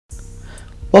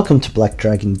Welcome to Black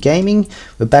Dragon Gaming.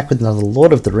 We're back with another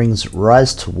Lord of the Rings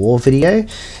Rise to War video,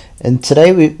 and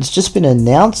today it's just been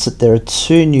announced that there are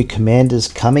 2 new commanders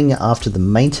coming after the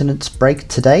maintenance break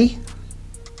today.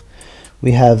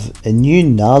 We have a new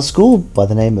Nazgul by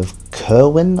the name of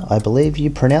Kerwin, I believe you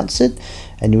pronounce it,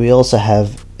 and we also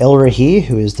have Elrohir,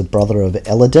 who is the brother of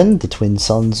Elladan, the twin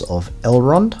sons of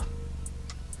Elrond.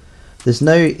 There's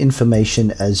no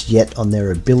information as yet on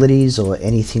their abilities or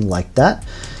anything like that.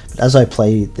 But as I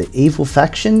play the evil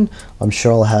faction, I'm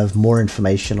sure I'll have more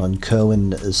information on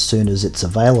Kerwin as soon as it's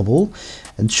available.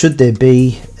 And should there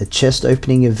be a chest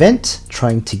opening event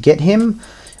trying to get him,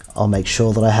 I'll make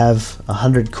sure that I have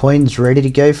 100 coins ready to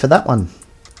go for that one.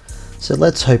 So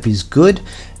let's hope he's good,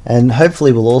 and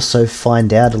hopefully we'll also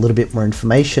find out a little bit more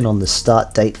information on the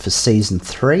start date for Season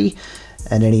 3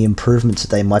 and any improvements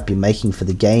that they might be making for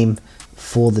the game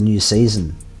for the new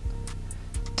season.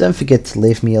 Don't forget to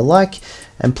leave me a like,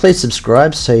 and please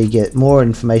subscribe so you get more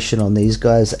information on these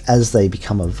guys as they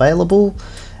become available,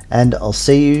 and I'll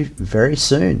see you very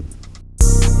soon.